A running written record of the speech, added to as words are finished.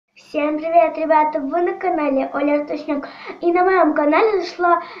Всем привет, ребята! Вы на канале Оля Точняк. И на моем канале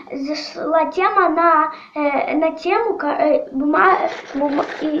зашла тема на тему как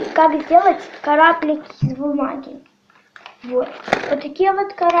сделать кораблики из бумаги. Вот такие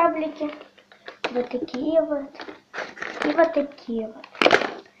вот кораблики, вот такие вот и вот такие вот.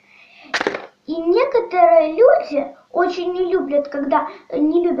 И некоторые люди очень не любят, когда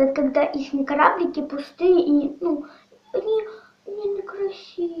их кораблики пустые и они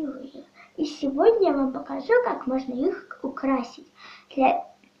некрасивые. И сегодня я вам покажу, как можно их украсить. Для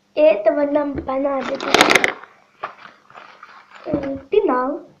этого нам понадобится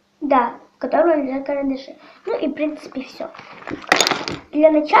пенал, в котором лежат карандаши. Ну и в принципе все.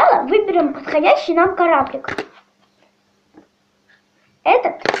 Для начала выберем подходящий нам кораблик.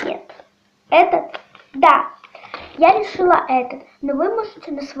 Этот нет. Этот да. Я решила этот, но вы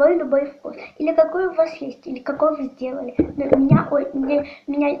можете на свой любой вкус. Или какой у вас есть, или какой вы сделали. Но у меня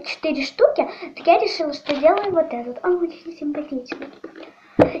 4 штуки, так я решила, что делаю вот этот. Он очень симпатичный.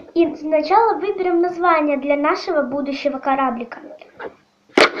 И сначала выберем название для нашего будущего кораблика.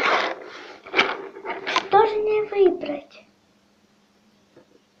 Что же мне выбрать?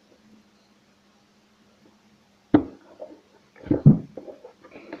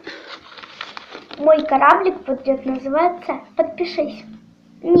 Мой кораблик будет называться «Подпишись».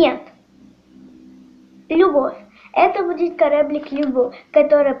 Нет. Любовь. Это будет кораблик «Любовь»,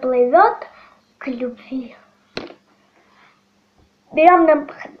 который плывет к любви. Берем нам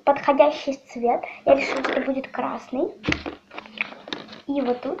подходящий цвет. Я решила, что будет красный. И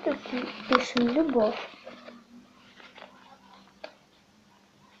вот тут пишем «Любовь».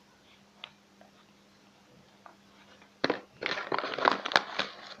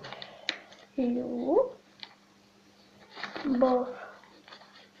 Любовь.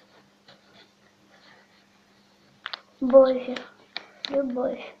 Боже,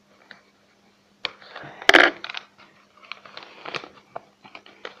 любовь.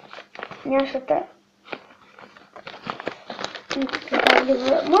 У меня что-то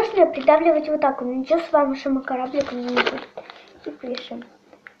придавливаю. Можно придавливать вот так. Ничего с вашим корабликом не будет. И пишем.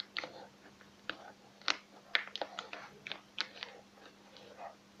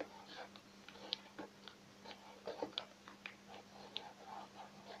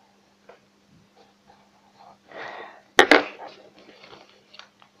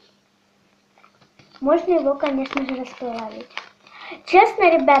 Можно его, конечно же, расплавить. Честно,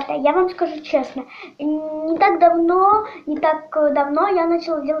 ребята, я вам скажу честно, не так давно я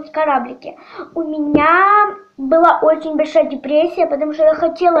начала делать кораблики. У меня была очень большая депрессия, потому что я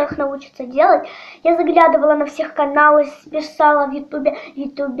хотела их научиться делать. Я заглядывала на всех каналах, писала в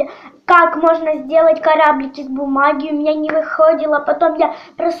ютубе, как можно сделать кораблики из бумаги. У меня не выходило. Потом я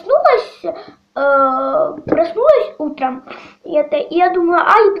проснулась утром, и я думаю,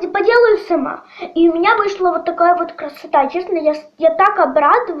 поделаю сама. И у меня вышла вот такая вот красота. Честно, я так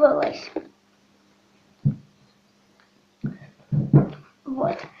обрадовалась.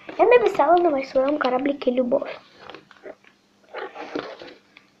 Вот. Я написала на своем кораблике «Любовь».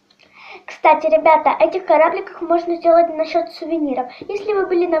 Кстати, ребята, этих корабликов можно сделать насчет сувениров. Если вы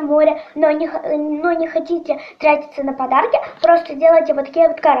были на море, но не хотите тратиться на подарки, просто делайте вот такие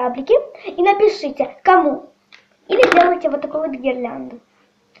вот кораблики и напишите, кому. Или сделайте вот такую вот гирлянду.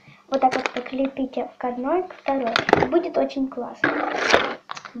 Вот так вот прикрепите к одной, к второй. Будет очень классно.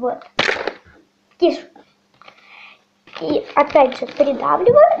 Вот. Тише. И опять же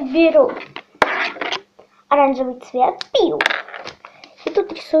придавливаю, беру оранжевый цвет, пью. И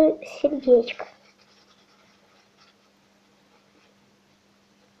тут рисую сердечко.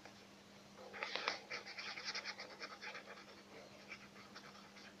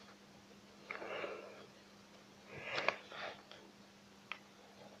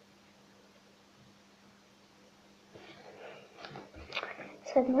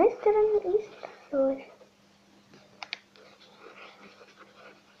 С одной стороны и с другой.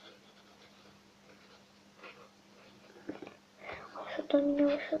 Что-то у меня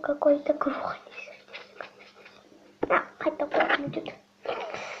уже какой-то круглый сердечко. Хоть такой будет.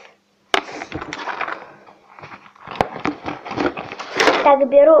 Так,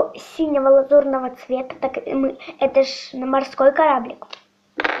 беру синего лазурного цвета. Это ж на морской кораблик.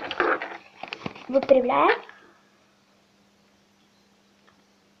 Выпрямляем.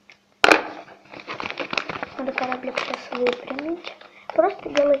 Надо кораблик сейчас выпрямить. Просто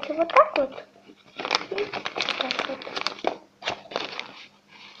делайте вот так вот. И так вот.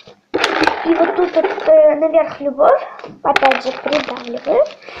 И вот тут вот, наверх любовь. Опять же придавливаю.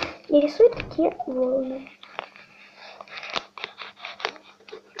 И рисую такие волны.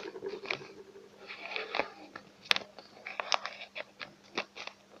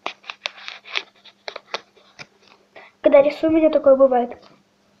 когда рисую, у меня такое бывает.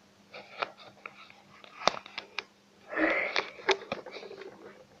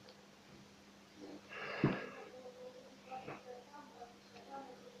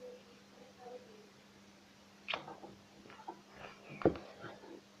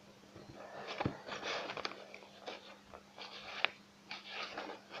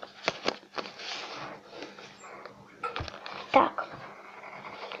 Так.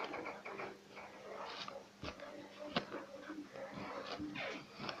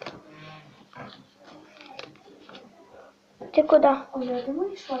 Ты куда? Ой, я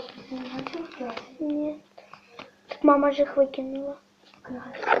думаю, что ты не начал красить. Нет. Так мама же их выкинула.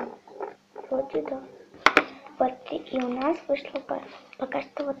 Красить. Вроде да. Вот и у нас вышло пока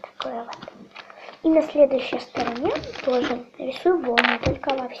что вот такое вот. И на следующей стороне тоже рисую волны,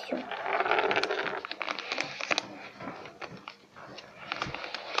 только вовсю.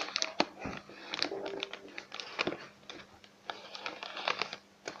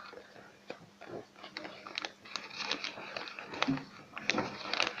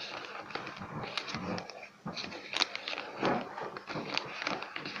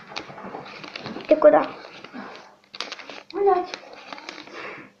 Ты куда? Гулять.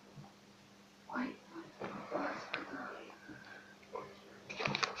 Ой.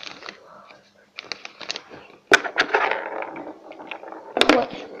 Вот.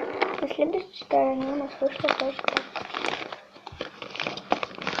 На следующей стороне у нас вышло тоже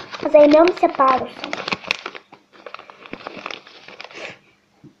так. Займемся парусом.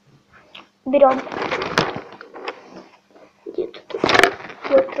 Берем где-то тут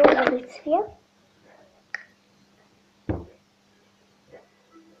вот розовый цвет.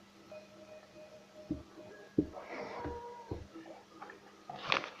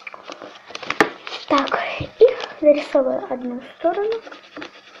 Так, и нарисовываю одну сторону.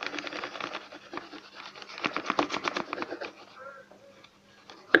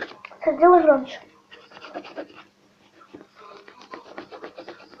 Сделай громче.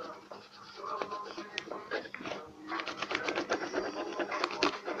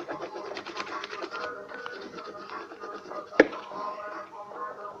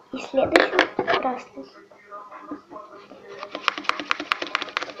 И следующий красный.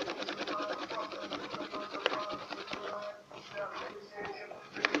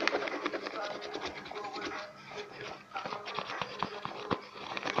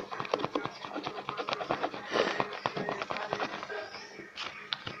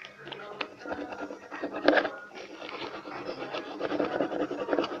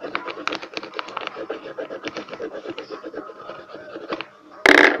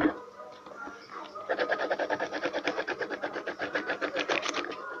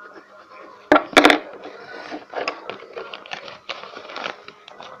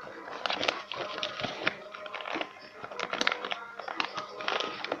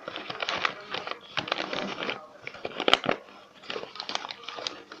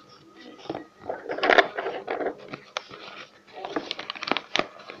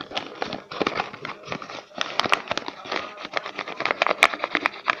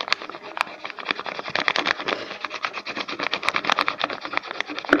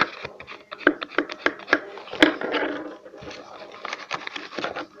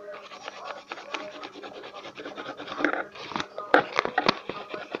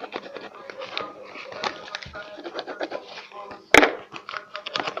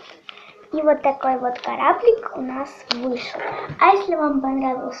 И вот такой вот кораблик у нас вышел. А если вам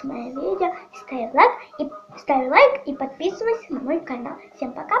понравилось мое видео, ставь лайк и подписывайся на мой канал.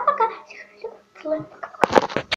 Всем пока-пока. Всех люблю, целую. Пока.